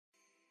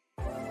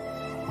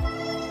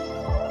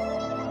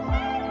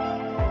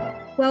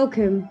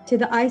Welcome to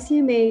the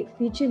ICMA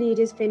Future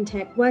Leaders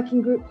FinTech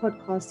Working Group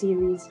podcast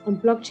series on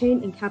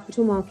blockchain and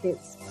capital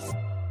markets.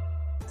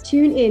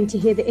 Tune in to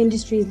hear the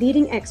industry's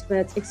leading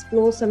experts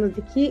explore some of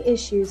the key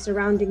issues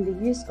surrounding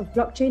the use of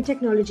blockchain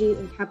technology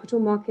in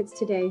capital markets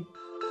today.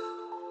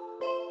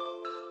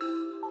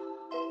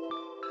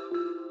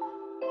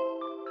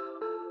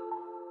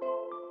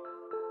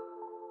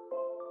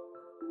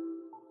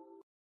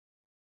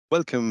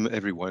 Welcome,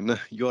 everyone.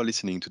 You are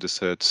listening to the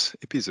third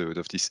episode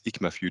of this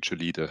ICMA Future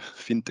Leader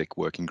FinTech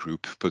Working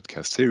Group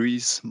podcast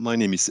series. My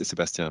name is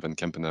Sebastian van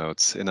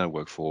Kempenhout, and I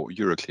work for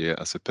Euroclear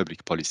as a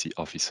public policy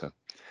officer.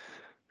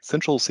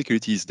 Central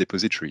Securities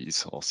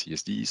Depositories, or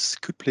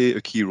CSDs, could play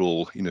a key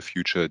role in a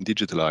future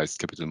digitalized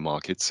capital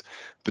markets,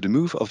 but the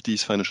move of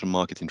these financial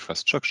market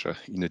infrastructure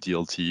in a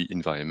DLT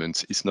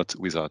environment is not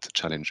without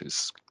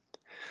challenges.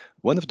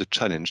 One of the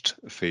challenged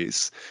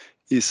phase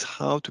is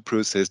how to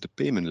process the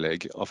payment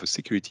leg of a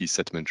securities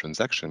settlement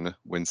transaction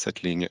when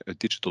settling a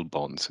digital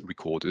bond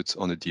recorded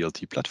on a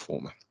DLT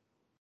platform.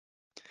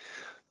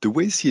 The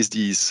way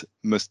CSDs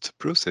must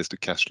process the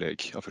cash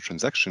leg of a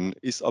transaction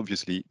is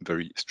obviously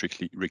very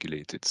strictly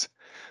regulated.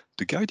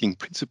 The guiding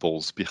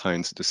principles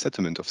behind the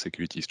settlement of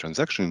securities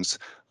transactions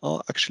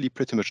are actually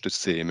pretty much the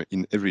same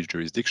in every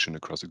jurisdiction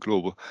across the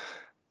globe,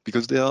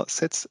 because they are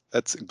set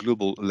at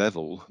global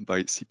level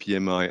by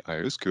CPMI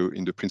IOSCO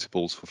in the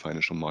Principles for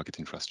Financial Market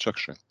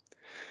Infrastructure.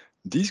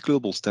 These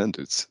global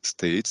standards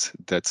state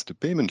that the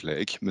payment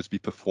leg must be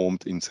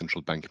performed in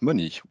central bank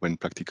money when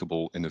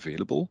practicable and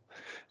available,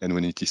 and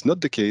when it is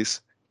not the case,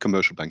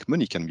 commercial bank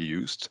money can be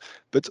used,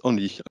 but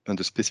only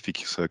under specific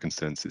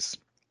circumstances.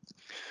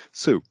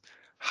 So,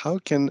 how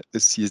can a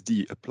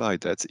CSD apply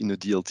that in a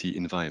DLT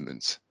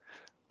environment?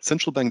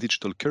 Central bank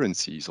digital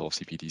currencies, or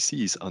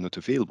CBDCs, are not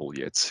available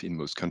yet in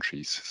most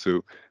countries,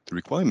 so the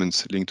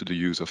requirements linked to the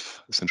use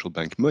of central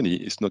bank money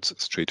is not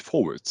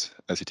straightforward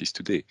as it is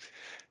today.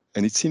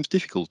 And it seems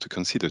difficult to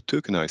consider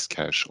tokenized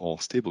cash or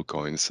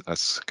stablecoins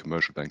as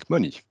commercial bank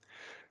money.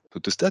 So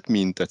does that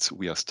mean that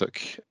we are stuck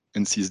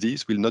and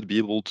CSDs will not be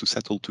able to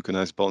settle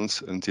tokenized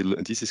bonds until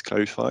this is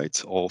clarified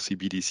or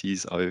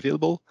CBDCs are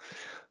available?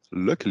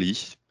 Luckily,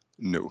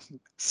 no.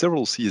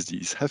 Several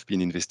CSDs have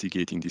been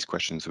investigating these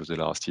questions over the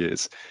last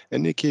years,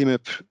 and they came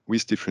up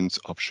with different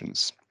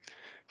options.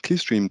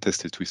 Clearstream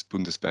tested with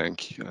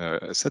Bundesbank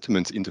a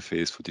settlement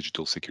interface for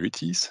digital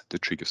securities, the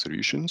Trigger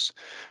Solutions.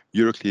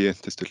 Euroclear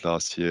tested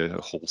last year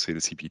a wholesale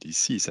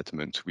CBDC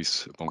settlement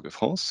with Banque de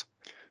France.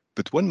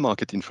 But One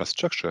Market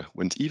Infrastructure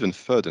went even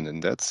further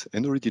than that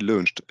and already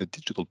launched a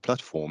digital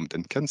platform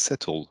that can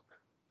settle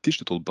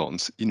digital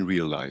bonds in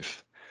real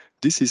life.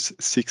 This is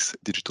SIX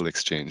Digital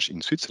Exchange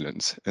in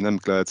Switzerland, and I'm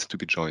glad to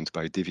be joined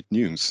by David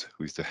Nunes,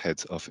 who is the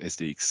head of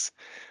SDX.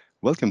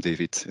 Welcome,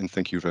 David, and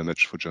thank you very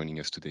much for joining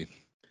us today.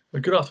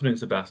 Well, good afternoon,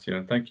 Sebastian,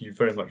 and thank you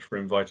very much for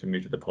inviting me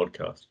to the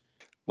podcast.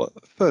 Well,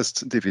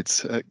 first, David,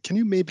 can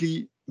you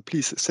maybe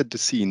please set the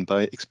scene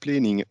by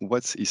explaining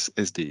what is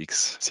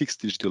SDX, SIX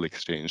Digital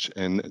Exchange,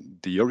 and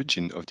the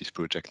origin of this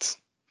project?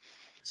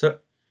 So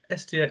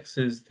SDX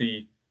is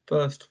the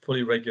first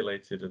fully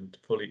regulated and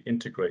fully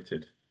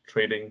integrated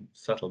trading,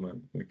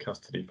 settlement, and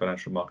custody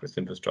financial markets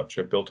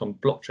infrastructure built on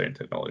blockchain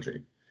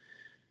technology.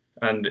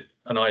 And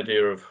an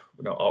idea of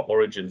our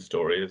origin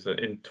story is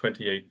that in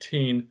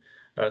 2018,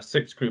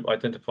 SIX Group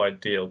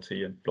identified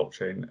DLT and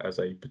blockchain as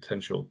a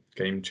potential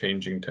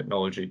game-changing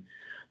technology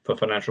for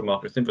financial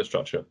markets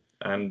infrastructure,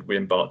 and we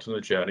embarked on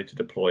a journey to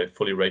deploy a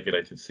fully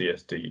regulated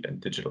CSD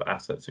and digital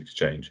assets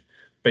exchange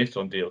based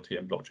on DLT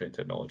and blockchain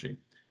technology.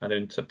 And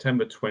in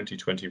September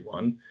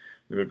 2021,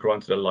 we were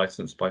granted a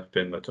license by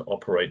FINMA to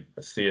operate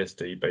a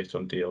CSD based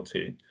on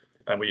DLT,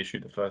 and we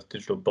issued the first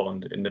digital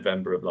bond in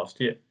November of last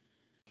year.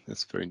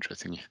 That's very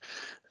interesting.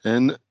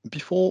 And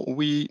before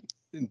we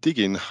dig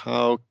in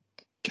how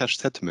cash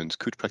settlement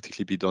could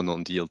practically be done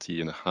on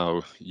DLT and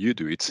how you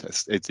do it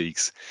as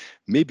SDX,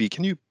 maybe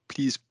can you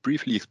please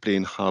briefly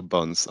explain how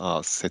bonds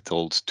are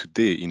settled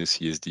today in a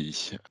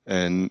CSD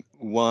and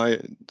why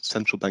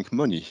central bank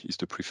money is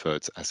the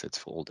preferred asset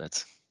for all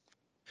that?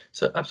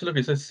 So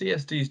absolutely. So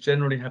CSDs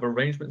generally have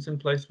arrangements in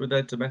place with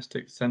their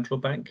domestic central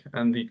bank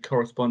and the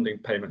corresponding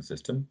payment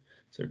system.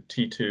 So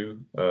T2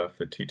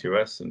 for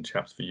T2S and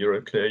CHAPS for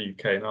Euroclear,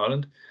 UK and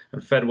Ireland,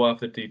 and Fedwire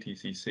for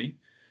DTCC,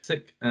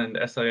 SIC and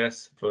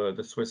SAS for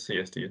the Swiss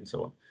CSD and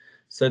so on,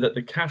 so that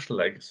the cash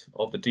legs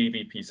of the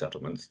DVP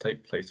settlements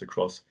take place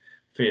across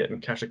fiat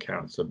and cash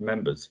accounts of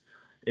members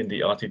in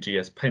the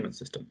RTGS payment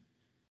system.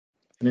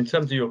 And in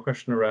terms of your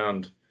question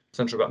around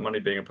central bank money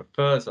being a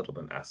preferred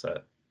settlement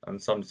asset, and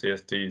some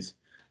CSDs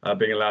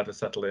being allowed to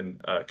settle in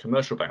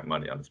commercial bank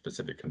money under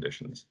specific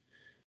conditions.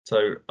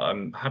 So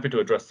I'm happy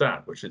to address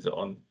that, which is that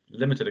on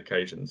limited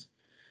occasions,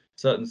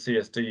 certain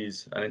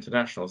CSDs and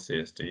international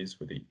CSDs,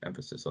 with the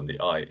emphasis on the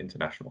I,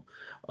 international,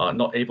 are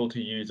not able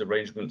to use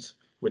arrangements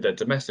with their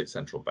domestic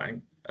central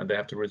bank, and they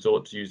have to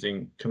resort to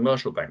using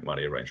commercial bank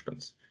money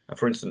arrangements. And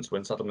for instance,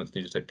 when settlements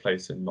need to take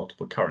place in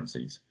multiple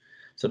currencies.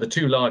 So the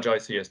two large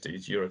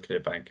ICSDs,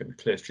 Euroclear Bank and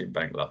Clearstream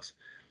Bank Lux,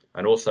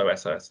 and also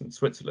SAS in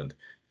Switzerland,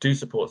 do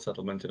support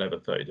settlement in over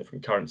 30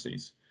 different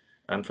currencies.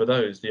 And for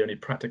those, the only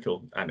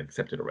practical and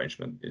accepted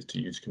arrangement is to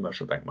use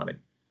commercial bank money.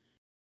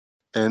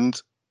 And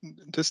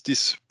does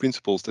these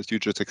principles that you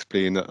just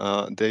explained,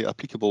 are they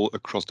applicable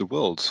across the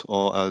world,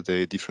 or are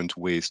there different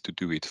ways to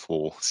do it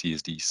for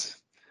CSDs?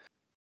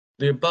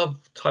 The above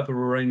type of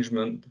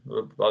arrangement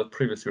I was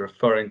previously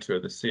referring to,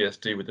 the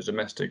CSD with the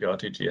domestic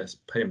RTGS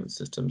payment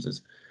systems,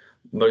 is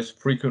most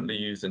frequently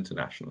used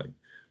internationally,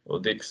 or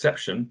the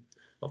exception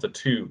of the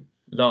two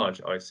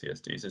large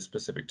ICSDs is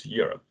specific to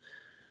Europe.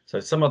 So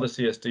some other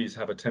CSDs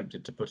have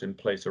attempted to put in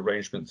place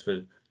arrangements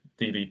for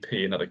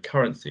DVP in other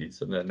currencies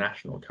than their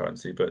national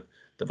currency, but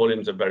the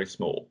volumes are very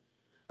small.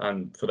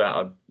 And for that,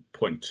 I'd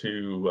point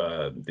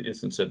to the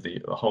instance of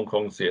the Hong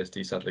Kong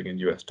CSD settling in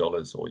US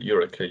dollars, or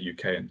Euroclear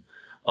UK and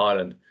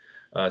Ireland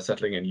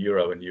settling in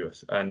Euro and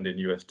US and in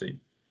USD.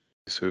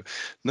 So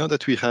now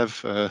that we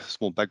have a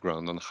small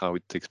background on how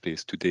it takes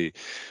place today,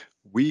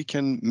 we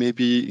can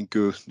maybe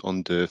go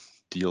on the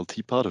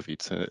DLT part of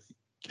it.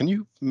 Can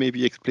you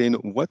maybe explain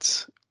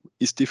what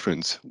is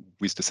different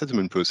with the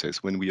settlement process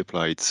when we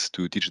apply it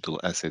to digital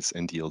assets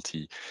and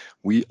DLT?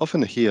 We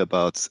often hear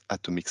about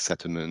atomic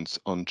settlements,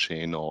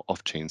 on-chain or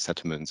off-chain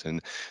settlements,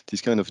 and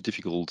these kind of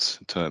difficult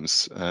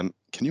terms.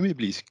 Can you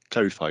maybe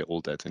clarify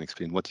all that and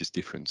explain what is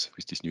different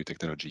with this new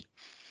technology?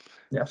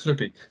 Yeah,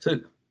 absolutely. So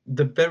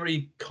the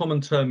very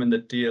common term in the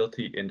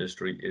DLT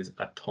industry is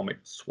atomic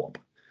swap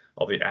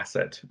of the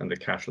asset and the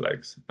cash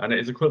legs, and it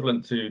is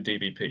equivalent to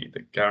DVP,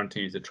 that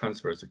guarantees the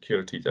transfer of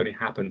securities only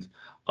happens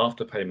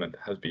after payment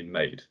has been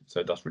made,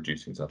 so thus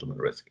reducing settlement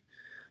risk.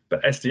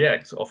 But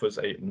SDX offers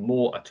a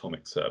more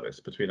atomic service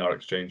between our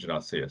exchange and our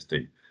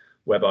CSD,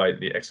 whereby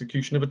the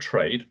execution of a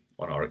trade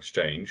on our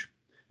exchange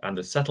and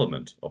the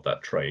settlement of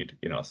that trade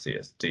in our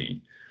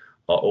CSD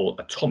are all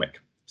atomic.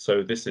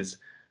 So this is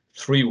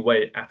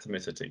three-way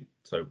atomicity.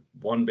 So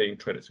one being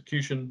trade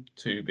execution,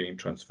 two being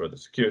transfer of the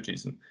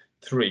securities, and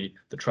three,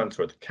 the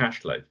transfer of the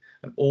cash leg.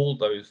 And all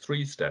those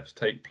three steps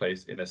take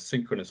place in a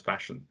synchronous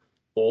fashion,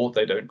 or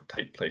they don't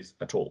take place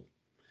at all.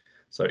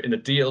 So in the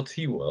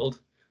DLT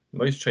world,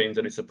 most chains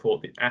only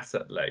support the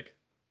asset leg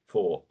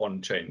for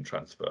on-chain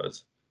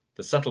transfers.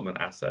 The settlement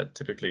asset,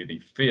 typically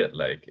the fiat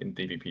leg in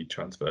DVP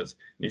transfers,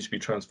 needs to be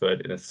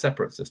transferred in a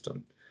separate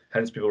system.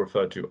 Hence, people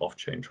refer to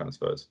off-chain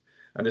transfers.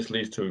 And this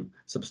leads to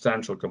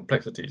substantial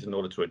complexities in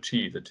order to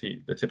achieve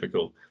the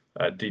typical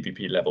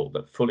DVP level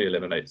that fully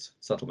eliminates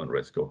settlement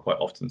risk, or quite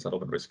often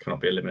settlement risk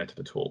cannot be eliminated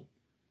at all.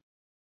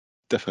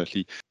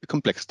 Definitely a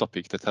complex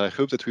topic that I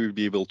hope that we will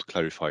be able to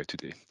clarify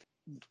today.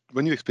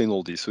 When you explain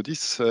all this, so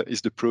this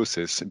is the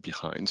process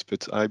behind,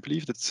 but I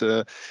believe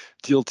that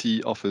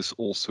DLT offers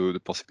also the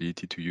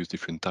possibility to use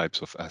different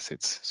types of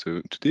assets.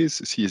 So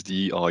today's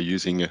CSD are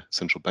using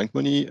central bank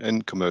money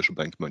and commercial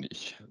bank money.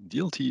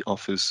 DLT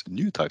offers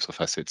new types of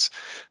assets,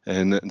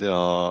 and there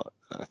are,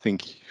 I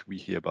think we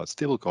hear about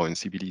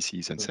stablecoins,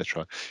 CBDCs,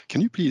 etc. Can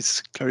you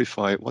please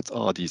clarify what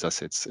are these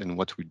assets and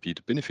what would be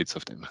the benefits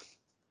of them?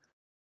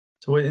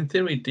 So in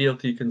theory,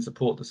 DLT can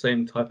support the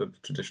same type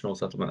of traditional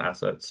settlement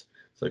assets,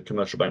 so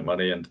commercial bank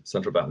money and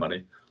central bank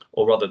money,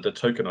 or rather the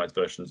tokenized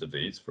versions of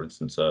these, for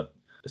instance, the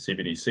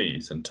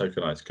CBDCs and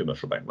tokenized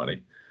commercial bank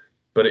money.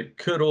 But it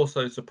could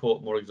also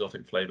support more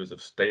exotic flavors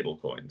of stable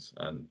coins,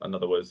 and in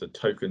other words, the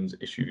tokens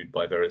issued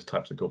by various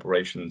types of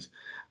corporations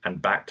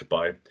and backed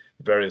by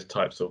various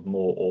types of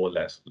more or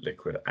less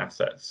liquid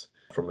assets,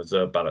 from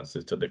reserve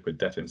balances to liquid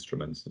debt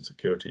instruments and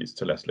securities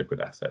to less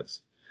liquid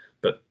assets.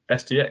 But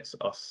SDX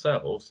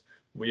ourselves,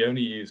 we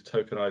only use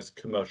tokenized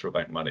commercial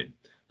bank money,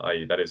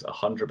 i.e. that is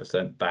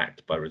 100%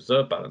 backed by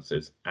reserve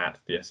balances at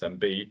the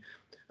SMB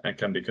and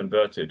can be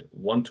converted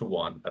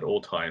one-to-one at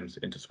all times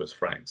into Swiss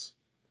francs.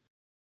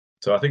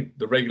 So I think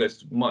the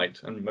regulators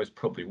might, and most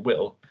probably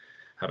will,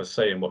 have a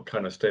say in what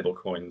kind of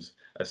stablecoins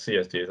a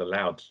CSD is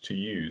allowed to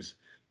use,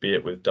 be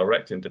it with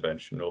direct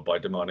intervention or by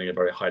demanding a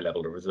very high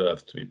level of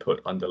reserves to be put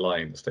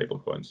underlying the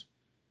stablecoins.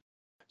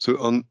 So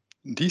on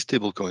these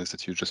stablecoins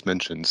that you just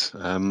mentioned,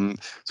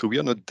 so we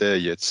are not there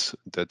yet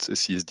that a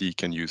CSD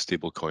can use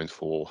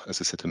stablecoin as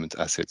a settlement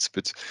assets,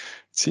 but it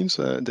seems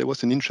there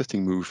was an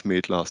interesting move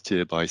made last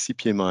year by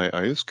CPMI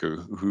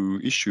IOSCO, who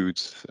issued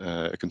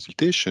a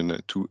consultation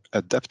to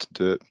adapt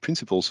the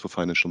principles for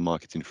financial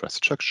market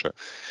infrastructure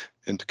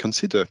and to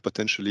consider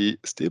potentially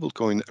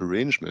stablecoin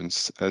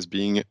arrangements as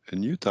being a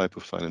new type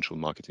of financial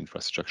market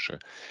infrastructure.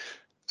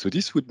 So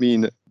this would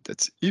mean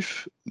that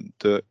if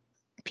the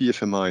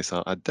PFMIs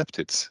are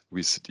adapted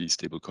with these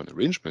stablecoin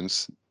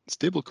arrangements,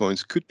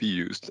 stablecoins could be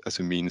used as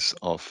a means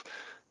of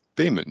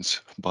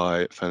payment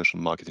by financial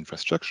market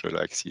infrastructure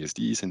like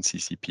CSDs and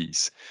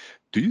CCPs.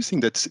 Do you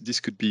think that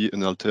this could be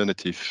an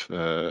alternative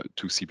to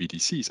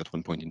CBDCs at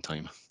one point in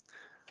time?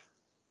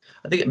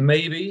 I think it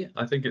may be.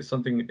 I think it's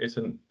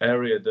an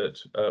area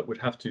that would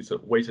have to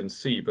sort of wait and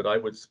see. But I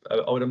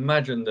would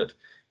imagine that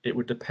it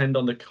would depend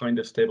on the kind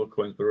of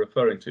stablecoins we're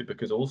referring to,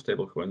 because all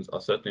stablecoins are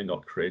certainly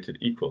not created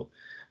equal.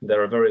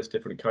 There are various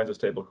different kinds of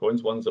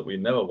stablecoins, ones that we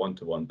know are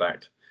one-to-one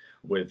backed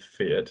with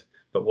fiat,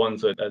 but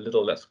ones are a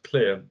little less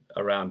clear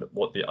around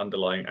what the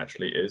underlying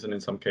actually is. And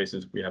in some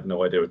cases, we have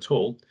no idea at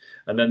all.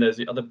 And then there's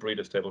the other breed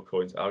of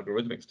stablecoins,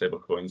 algorithmic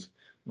stablecoins,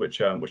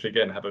 which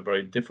again have a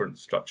very different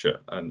structure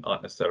and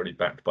aren't necessarily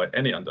backed by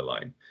any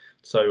underlying.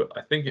 So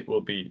I think it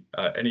will be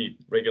any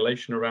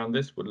regulation around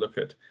this would look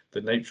at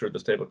the nature of the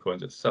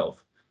stablecoins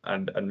itself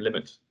and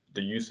limit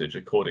the usage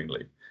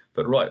accordingly.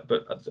 But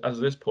as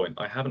of this point,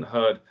 I haven't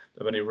heard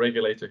of any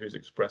regulator who's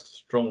expressed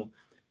strong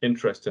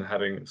interest in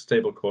having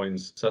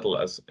stablecoins settle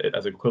as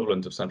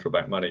equivalent of central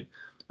bank money,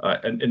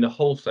 and in the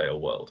wholesale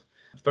world.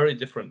 Very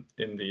different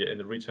in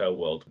the retail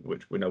world,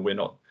 which we know we're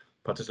not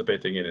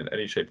participating in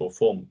any shape or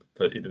form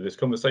for either this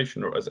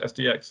conversation or as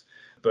SDX,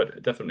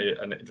 but definitely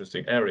an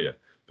interesting area.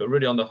 But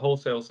really on the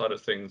wholesale side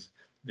of things,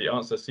 the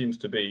answer seems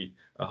to be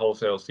a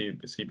wholesale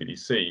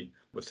CBDC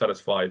would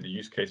satisfy the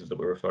use cases that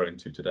we're referring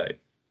to today.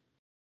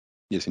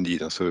 Yes,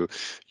 indeed. So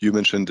you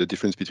mentioned the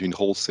difference between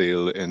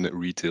wholesale and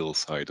retail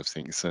side of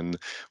things. And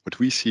what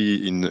we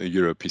see in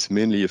Europe is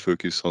mainly a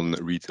focus on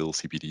retail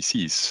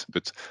CBDCs.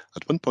 But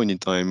at one point in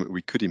time,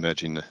 we could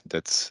imagine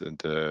that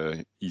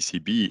the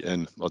ECB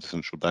and other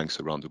central banks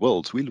around the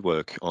world will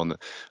work on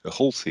a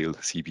wholesale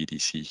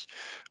CBDC.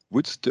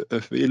 Would the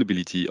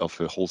availability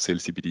of a wholesale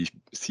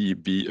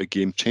CBDC be a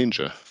game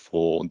changer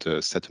for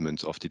the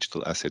settlement of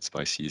digital assets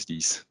by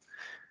CSDs?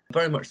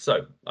 Very much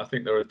so. I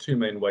think there are two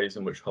main ways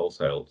in which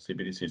wholesale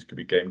CBDCs could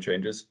be game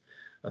changers.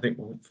 I think,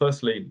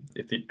 firstly,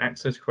 if the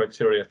access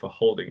criteria for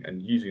holding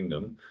and using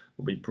them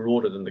will be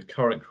broader than the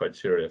current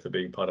criteria for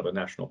being part of a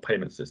national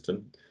payment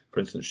system,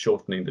 for instance,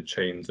 shortening the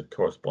chains of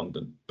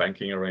correspondent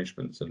banking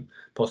arrangements and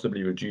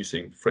possibly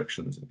reducing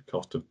frictions and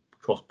cost of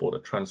cross-border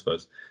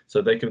transfers,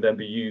 so they can then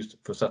be used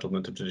for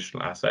settlement of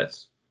traditional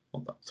assets.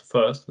 Well, that's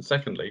first. And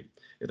secondly,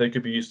 if they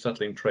could be used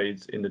settling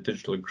trades in the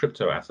digital and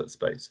crypto asset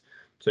space,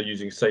 so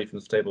using safe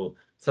and stable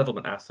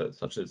settlement assets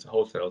such as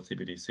wholesale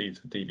CBDCs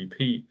for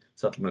DVP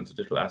settlements of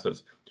digital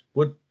assets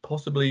would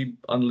possibly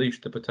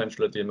unleash the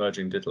potential of the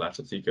emerging digital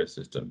assets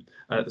ecosystem,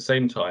 and at the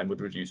same time would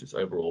reduce its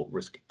overall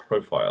risk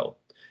profile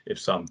if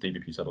some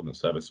DVP settlement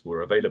service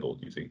were available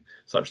using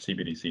such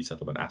CBDC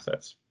settlement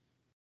assets.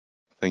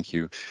 Thank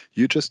you.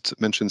 You just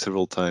mentioned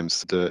several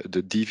times the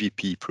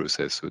DVP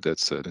process, so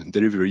that's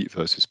delivery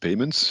versus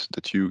payments,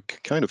 that you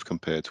kind of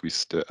compared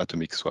with the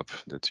atomic swap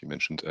that you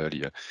mentioned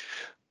earlier.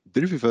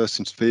 Delivery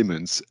versus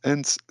payments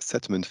and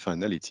settlement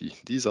finality,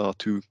 these are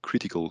two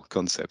critical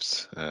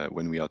concepts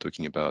when we are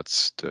talking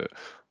about the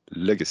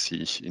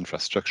legacy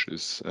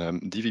infrastructures.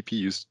 DVP,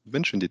 you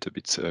mentioned it a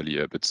bit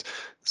earlier, but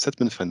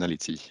settlement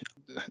finality,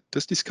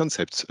 does this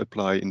concept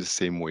apply in the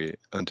same way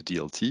under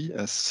DLT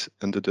as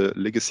under the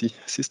legacy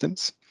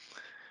systems?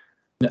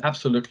 Yeah,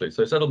 absolutely.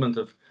 So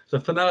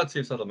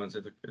finality of settlements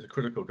is a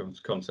critical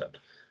concept,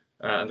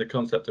 and the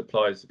concept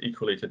applies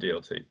equally to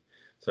DLT.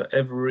 So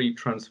every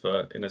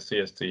transfer in a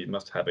CSD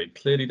must have a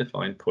clearly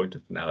defined point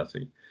of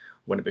finality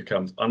when it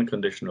becomes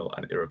unconditional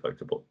and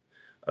irrevocable,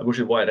 which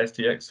is why at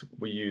SDX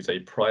we use a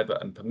private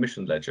and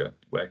permission ledger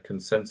where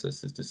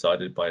consensus is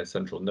decided by a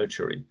central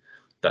notary.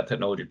 That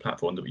technology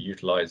platform that we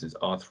utilize is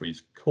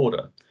R3's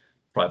Corda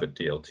private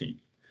DLT.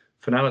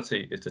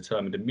 Finality is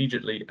determined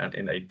immediately and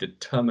in a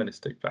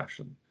deterministic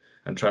fashion,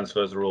 and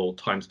transfers are all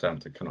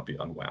timestamped and cannot be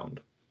unwound.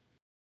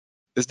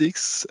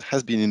 SDX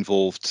has been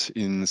involved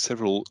in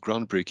several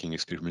groundbreaking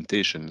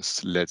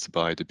experimentations led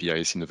by the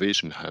BIS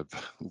Innovation Hub.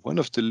 One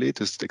of the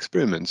latest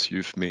experiments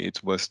you've made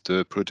was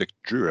the Project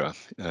Jura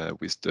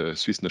with the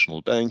Swiss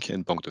National Bank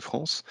and Banque de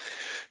France,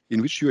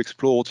 in which you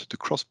explored the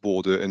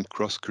cross-border and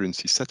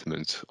cross-currency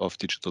settlement of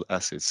digital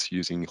assets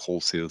using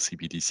wholesale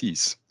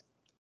CBDCs.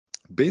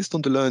 Based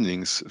on the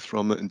learnings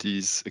from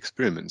these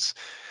experiments,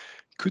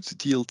 could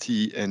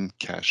DLT and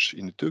cash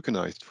in a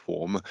tokenized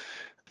form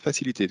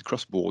facilitate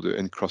cross-border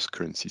and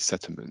cross-currency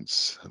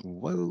settlements?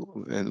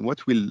 Well, and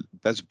what will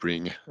that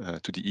bring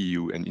to the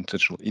EU and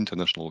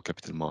international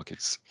capital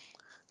markets?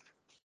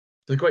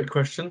 It's a great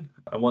question,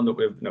 and one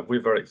that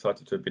we're very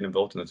excited to have been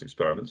involved in this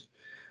experiment.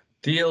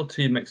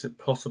 DLT makes it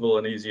possible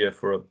and easier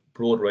for a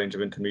broad range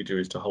of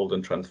intermediaries to hold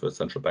and transfer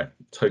central bank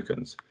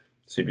tokens,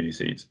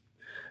 CBDCs,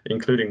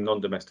 including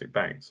non-domestic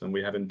banks. And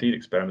we have indeed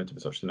experimented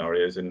with such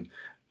scenarios in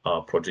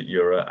our Project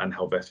Jura and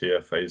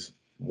Helvetia Phase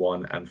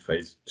 1 and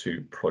Phase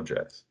 2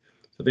 projects.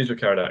 So these were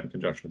carried out in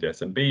conjunction with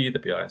the SNB, the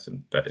BIS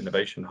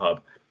Innovation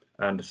Hub,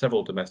 and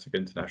several domestic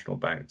international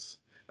banks,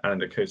 and in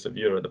the case of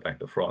Jura, the Banque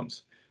de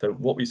France. So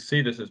what we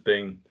see this as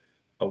being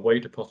a way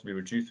to possibly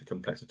reduce the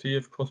complexity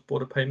of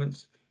cross-border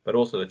payments, but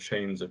also the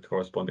chains of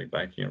corresponding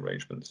banking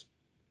arrangements.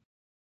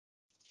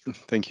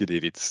 Thank you,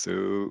 David.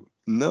 So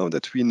now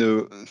that we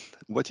know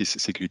what is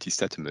security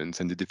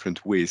settlement and the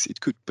different ways it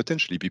could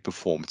potentially be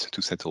performed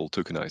to settle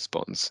tokenized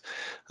bonds,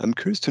 I'm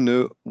curious to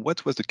know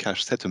what was the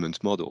cash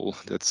settlement model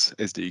that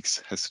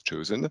SDX has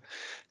chosen,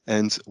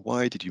 and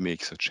why did you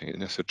make such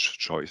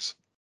choice?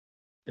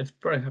 Yes,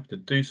 very happy to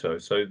do so.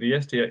 So the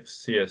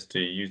SDX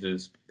CSD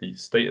uses the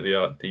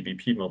state-of-the-art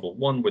DVP model,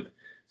 one with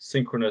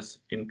synchronous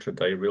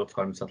intraday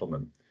real-time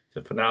settlement.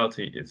 So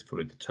finality is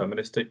fully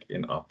deterministic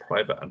in our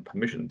private and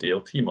permission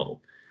DLT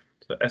model.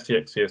 So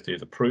STX CSD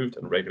is approved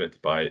and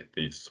regulated by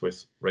the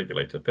Swiss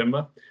regulator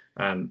FINMA,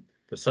 and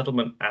the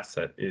settlement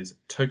asset is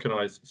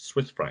tokenized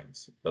Swiss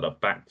francs that are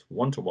backed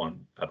one-to-one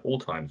at all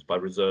times by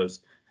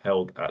reserves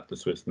held at the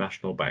Swiss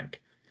National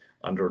Bank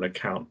under an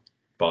account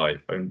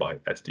owned by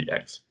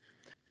SDX.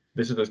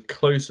 This is as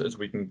close as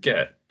we can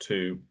get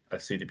to a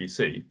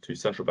CDBC, to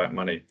central bank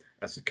money,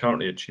 as is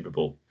currently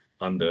achievable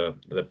under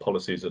the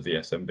policies of the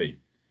SNB.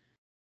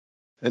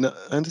 And I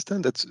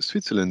understand that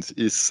Switzerland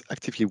is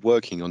actively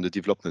working on the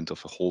development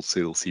of a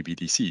wholesale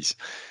CBDCs.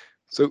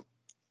 So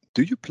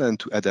do you plan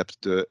to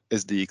adapt the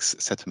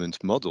SDX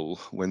settlement model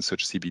when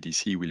such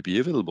CBDC will be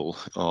available?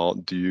 Or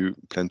do you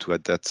plan to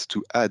add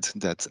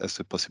that as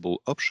a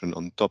possible option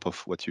on top of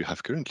what you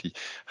have currently?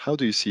 How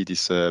do you see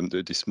this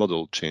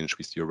model change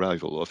with the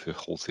arrival of a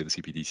wholesale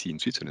CBDC in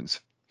Switzerland?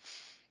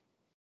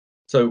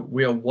 So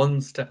we are one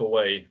step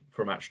away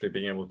from actually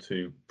being able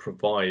to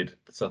provide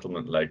the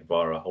settlement leg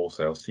via a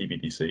wholesale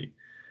CBDC.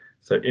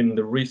 So in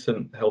the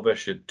recent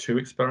Helvetia 2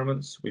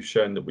 experiments, we've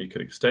shown that we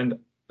could extend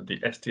the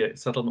SDX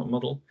settlement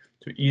model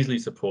to easily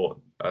support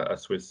a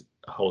Swiss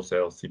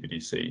wholesale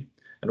CBDC,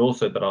 and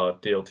also that our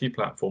DLT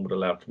platform would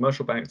allow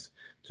commercial banks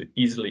to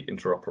easily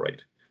interoperate.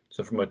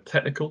 So from a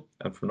technical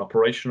and from an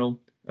operational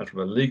and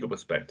from a legal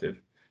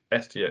perspective,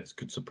 SDX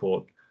could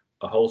support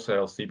a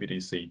wholesale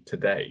CBDC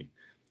today.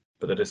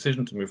 But the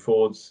decision to move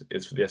forwards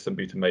is for the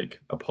SNB to make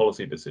a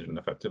policy decision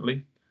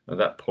effectively. At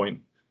that point,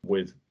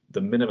 with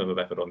the minimum of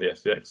effort on the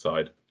SDX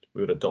side,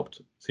 we would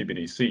adopt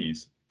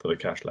CBDCs for the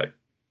cash leg.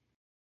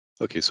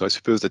 Okay, so I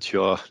suppose that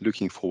you are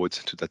looking forward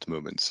to that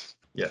moment.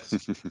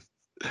 Yes.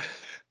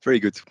 Very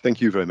good.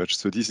 Thank you very much.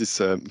 So this is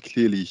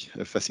clearly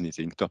a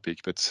fascinating topic,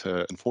 but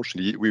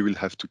unfortunately, we will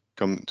have to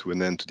come to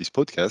an end to this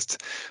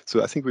podcast.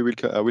 So I think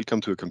I will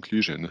come to a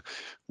conclusion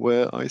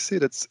where I say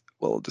that,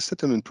 well, the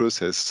settlement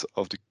process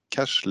of the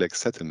cash leg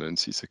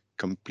settlement is a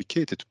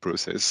complicated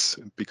process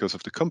because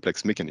of the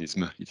complex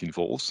mechanism it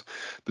involves,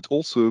 but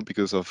also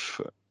because of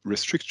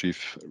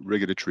restrictive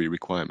regulatory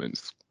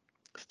requirements.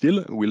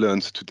 Still, we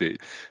learned today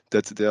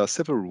that there are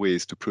several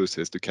ways to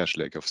process the cash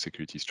leg of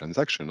securities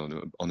transaction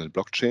on a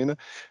blockchain,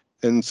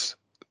 and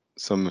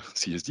some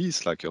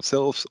CSDs like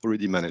yourselves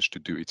already managed to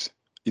do it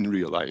in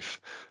real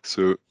life.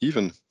 So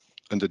even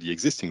under the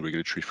existing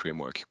regulatory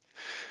framework.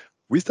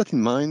 With that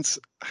in mind,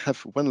 I have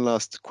one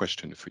last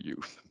question for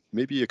you.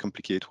 Maybe a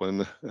complicated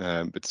one,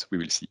 but we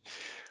will see.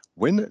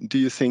 When do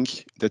you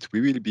think that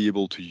we will be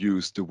able to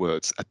use the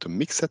words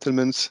atomic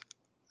settlements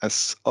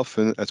as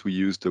often as we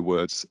use the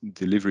words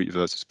delivery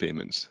versus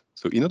payments?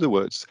 So in other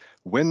words,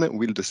 when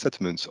will the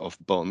settlement of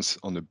bonds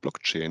on a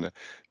blockchain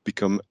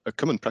become a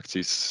common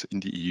practice in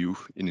the EU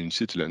and in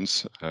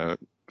Switzerland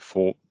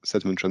for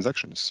settlement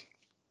transactions?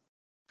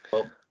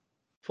 Well,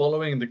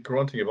 following the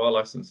granting of our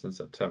license in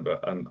September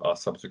and our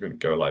subsequent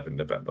go live in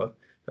November,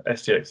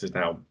 SDX is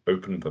now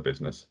open for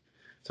business.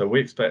 So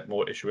we expect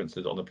more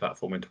issuances on the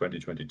platform in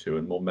 2022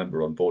 and more member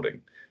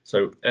onboarding.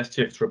 So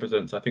STX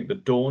represents, I think, the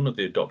dawn of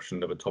the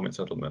adoption of atomic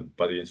settlement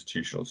by the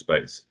institutional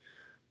space.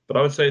 But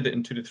I would say that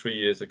in 2 to 3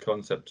 years, the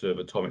concept of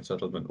atomic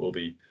settlement will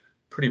be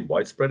pretty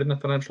widespread in the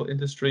financial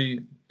industry,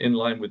 in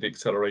line with the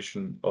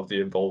acceleration of the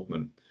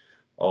involvement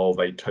of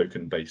a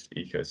token-based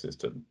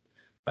ecosystem.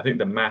 I think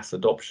the mass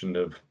adoption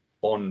of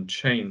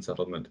on-chain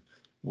settlement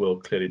will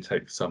clearly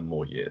take some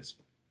more years.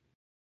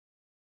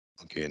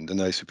 Okay, and then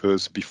I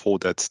suppose before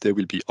that there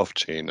will be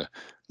off-chain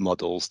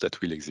models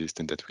that will exist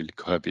and that will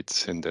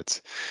cohabit, and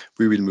that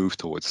we will move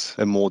towards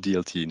a more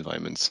DLT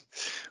environment.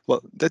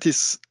 Well, that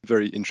is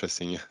very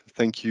interesting.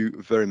 Thank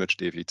you very much,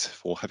 David,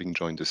 for having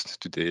joined us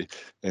today.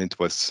 And it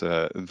was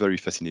very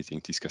fascinating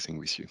discussing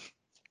with you.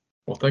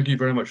 Well, thank you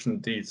very much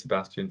indeed,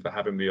 Sebastian, for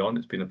having me on.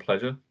 It's been a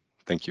pleasure.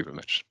 Thank you very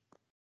much.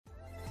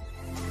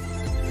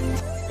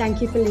 Thank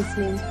you for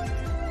listening.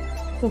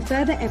 For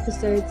further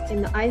episodes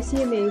in the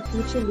ICMA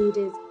Future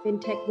Leaders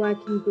FinTech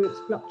Working Group's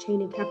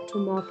Blockchain and Capital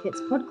Markets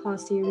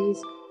podcast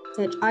series,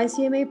 search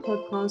ICMA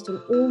Podcast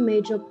on all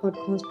major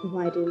podcast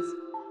providers,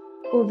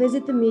 or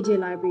visit the media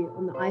library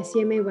on the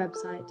ICMA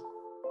website.